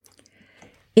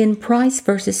In Price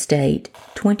v. State,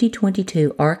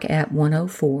 2022 Ark. App.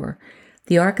 104,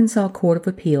 the Arkansas Court of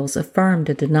Appeals affirmed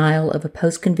a denial of a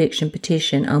post-conviction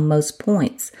petition on most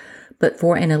points, but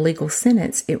for an illegal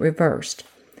sentence it reversed.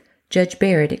 Judge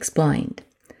Barrett explained.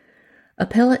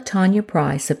 Appellate Tanya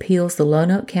Price appeals the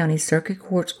Lonoke County Circuit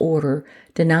Court's order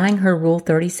denying her Rule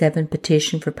 37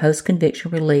 petition for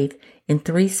post-conviction relief in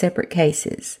three separate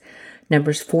cases,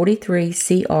 numbers 43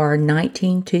 CR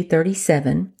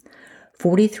 19237,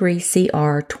 43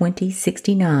 CR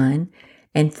 2069,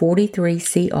 and 43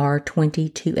 CR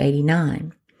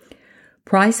 2289.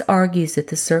 Price argues that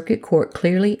the Circuit Court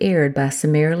clearly erred by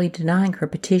summarily denying her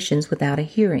petitions without a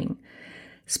hearing.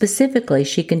 Specifically,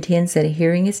 she contends that a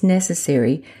hearing is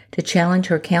necessary to challenge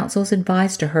her counsel's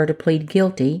advice to her to plead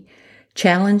guilty,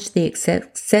 challenge the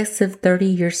excessive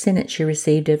 30-year sentence she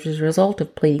received as a result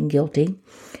of pleading guilty,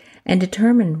 and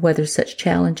determine whether such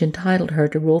challenge entitled her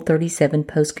to Rule 37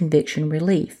 post-conviction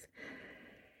relief.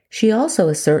 She also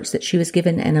asserts that she was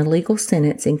given an illegal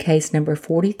sentence in case number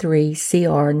 43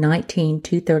 CR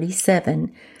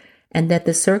 19237 and that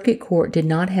the Circuit Court did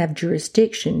not have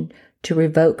jurisdiction to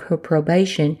revoke her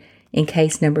probation in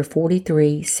case number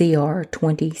 43 CR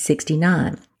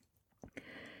 2069.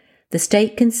 The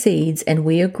state concedes, and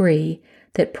we agree,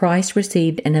 that Price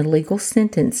received an illegal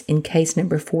sentence in case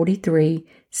number 43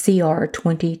 CR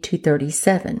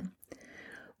 2237.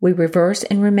 We reverse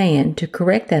and remand to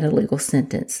correct that illegal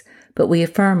sentence, but we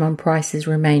affirm on Price's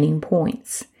remaining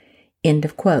points. End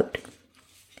of quote.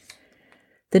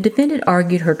 The defendant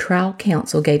argued her trial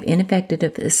counsel gave ineffective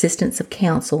assistance of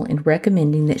counsel in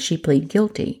recommending that she plead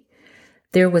guilty.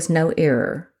 There was no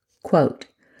error. Quote,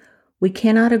 we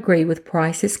cannot agree with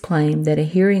Price's claim that a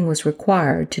hearing was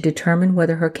required to determine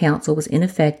whether her counsel was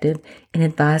ineffective in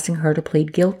advising her to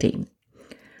plead guilty.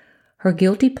 Her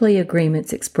guilty plea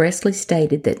agreements expressly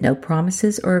stated that no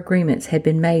promises or agreements had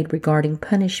been made regarding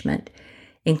punishment,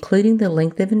 including the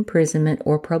length of imprisonment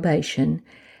or probation,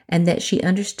 and that she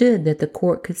understood that the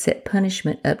court could set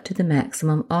punishment up to the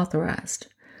maximum authorized.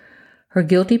 Her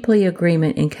guilty plea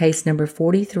agreement in case number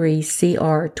 43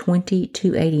 CR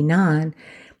 2289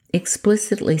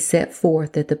 explicitly set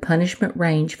forth that the punishment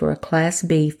range for a Class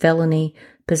B felony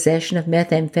possession of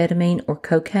methamphetamine or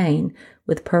cocaine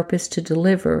with purpose to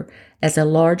deliver as a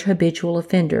large habitual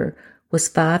offender was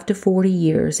 5 to 40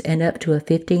 years and up to a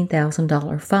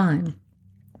 $15,000 fine.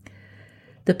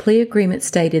 The plea agreement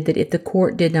stated that if the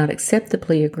court did not accept the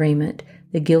plea agreement,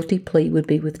 the guilty plea would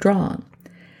be withdrawn.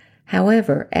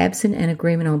 However, absent an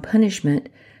agreement on punishment,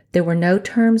 there were no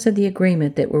terms of the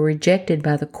agreement that were rejected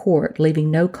by the court,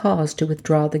 leaving no cause to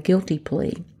withdraw the guilty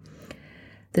plea.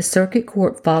 The Circuit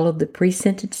Court followed the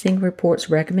pre-sentencing report's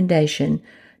recommendation,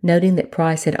 noting that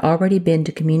Price had already been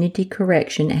to community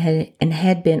correction and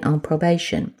had been on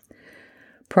probation.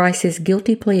 Price's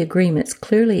guilty plea agreements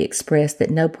clearly expressed that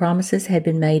no promises had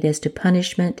been made as to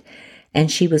punishment, and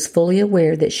she was fully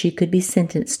aware that she could be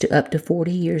sentenced to up to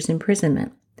 40 years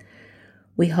imprisonment.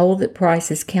 We hold that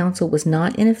Price's counsel was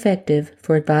not ineffective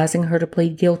for advising her to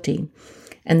plead guilty,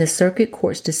 and the Circuit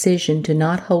Court's decision to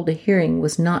not hold a hearing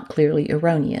was not clearly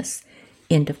erroneous.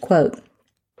 End of quote.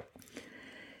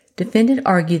 Defendant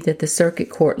argued that the Circuit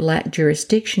Court lacked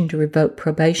jurisdiction to revoke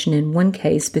probation in one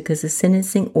case because the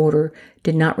sentencing order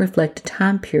did not reflect a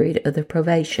time period of the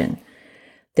probation.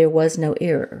 There was no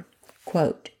error.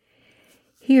 Quote,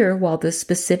 here, while the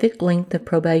specific length of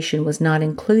probation was not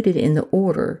included in the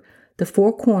order, the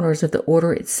four corners of the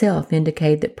order itself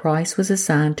indicate that Price was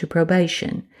assigned to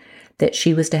probation, that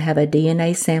she was to have a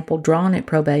DNA sample drawn at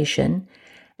probation,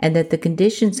 and that the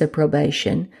conditions of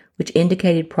probation, which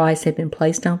indicated Price had been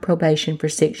placed on probation for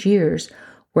 6 years,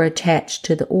 were attached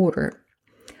to the order.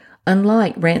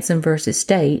 Unlike Ransom v.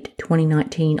 State,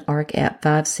 2019 Ark. App.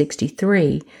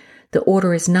 563, the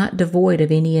order is not devoid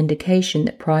of any indication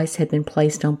that Price had been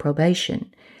placed on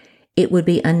probation. It would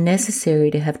be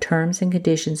unnecessary to have terms and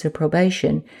conditions of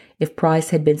probation if Price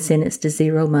had been sentenced to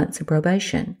 0 months of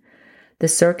probation. The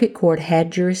Circuit Court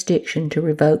had jurisdiction to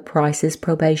revoke Price's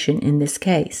probation in this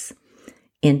case.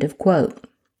 End of quote.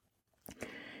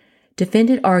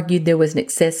 Defendant argued there was an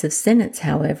excessive sentence,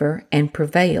 however, and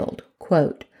prevailed.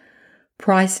 Quote,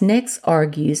 Price next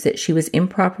argues that she was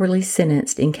improperly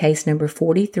sentenced in case number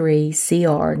 43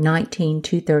 CR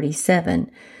 19237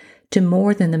 to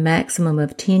more than the maximum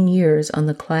of 10 years on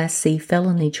the Class C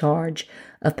felony charge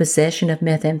of possession of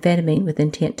methamphetamine with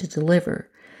intent to deliver.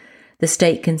 The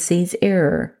state concedes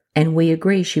error, and we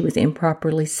agree she was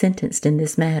improperly sentenced in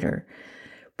this matter.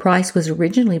 Price was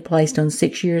originally placed on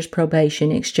 6 years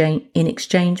probation in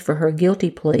exchange for her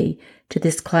guilty plea to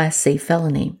this Class C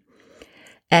felony.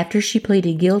 After she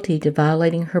pleaded guilty to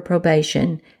violating her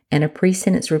probation and a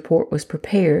pre-sentence report was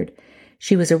prepared,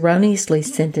 she was erroneously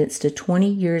sentenced to 20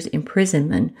 years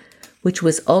imprisonment, which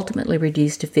was ultimately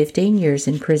reduced to 15 years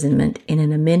imprisonment in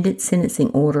an amended sentencing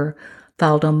order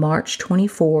filed on March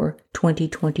 24,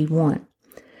 2021.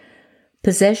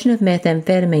 Possession of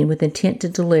methamphetamine with intent to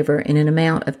deliver in an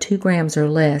amount of 2 grams or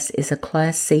less is a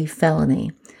Class C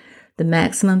felony. The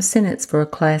maximum sentence for a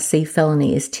Class C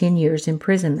felony is 10 years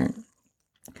imprisonment.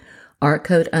 Art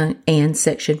Code and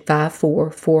Section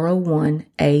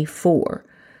 54401A4,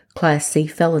 Class C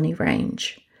felony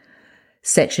range.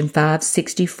 Section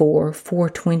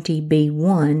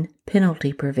 564-420B1,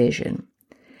 penalty provision.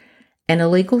 An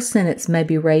illegal sentence may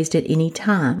be raised at any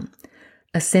time.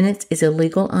 A sentence is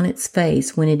illegal on its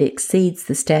face when it exceeds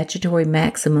the statutory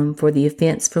maximum for the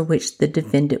offense for which the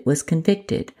defendant was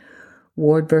convicted.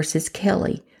 Ward v.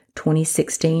 Kelly,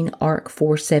 2016, Arc.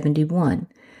 471.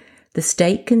 The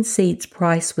state concedes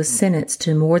Price was sentenced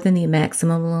to more than the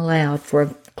maximum allowed for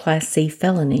a Class C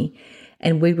felony,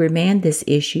 and we remand this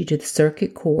issue to the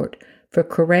Circuit Court for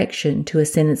correction to a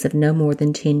sentence of no more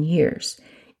than 10 years.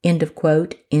 End of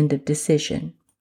quote, end of decision.